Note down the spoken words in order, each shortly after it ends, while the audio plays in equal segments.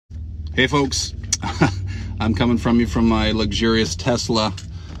Hey folks, I'm coming from you from my luxurious Tesla.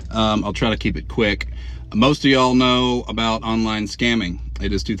 I'll try to keep it quick. Most of y'all know about online scamming.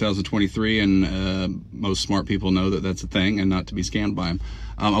 It is 2023 and most smart people know that that's a thing and not to be scammed by them.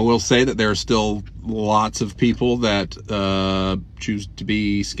 I will say that there are still lots of people that choose to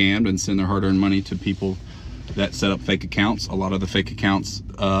be scammed and send their hard-earned money to people that set up fake accounts. A lot of the fake accounts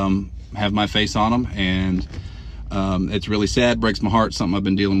have my face on them, and it's really sad, breaks my heart, something I've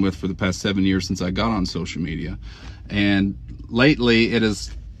been dealing with for the past 7 years since I got on social media. And lately it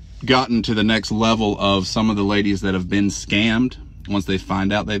has gotten to the next level of some of the ladies that have been scammed. Once they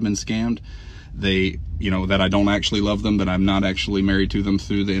find out they've been scammed, they, that I don't actually love them, that I'm not actually married to them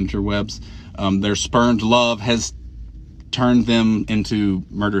through the interwebs. Their spurned love has turned them into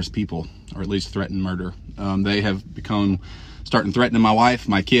murderous people, or at least threatened murder. They have become starting threatening my wife,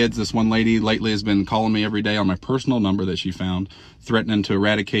 my kids. This one lady lately has been calling me every day on my personal number that she found, threatening to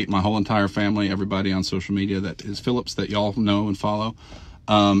eradicate my whole entire family, everybody on social media that is Phillips that y'all know and follow.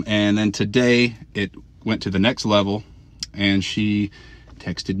 And then today it went to the next level, and she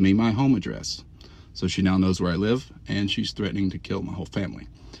texted me my home address. So she now knows where I live, and she's threatening to kill my whole family.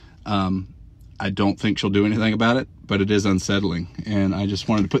 I don't think she'll do anything about it, but it is unsettling. And I just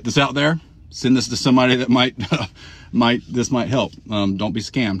wanted to put this out there. Send this to somebody that this might help. Don't be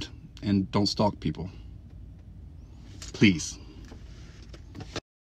scammed, and don't stalk people. Please.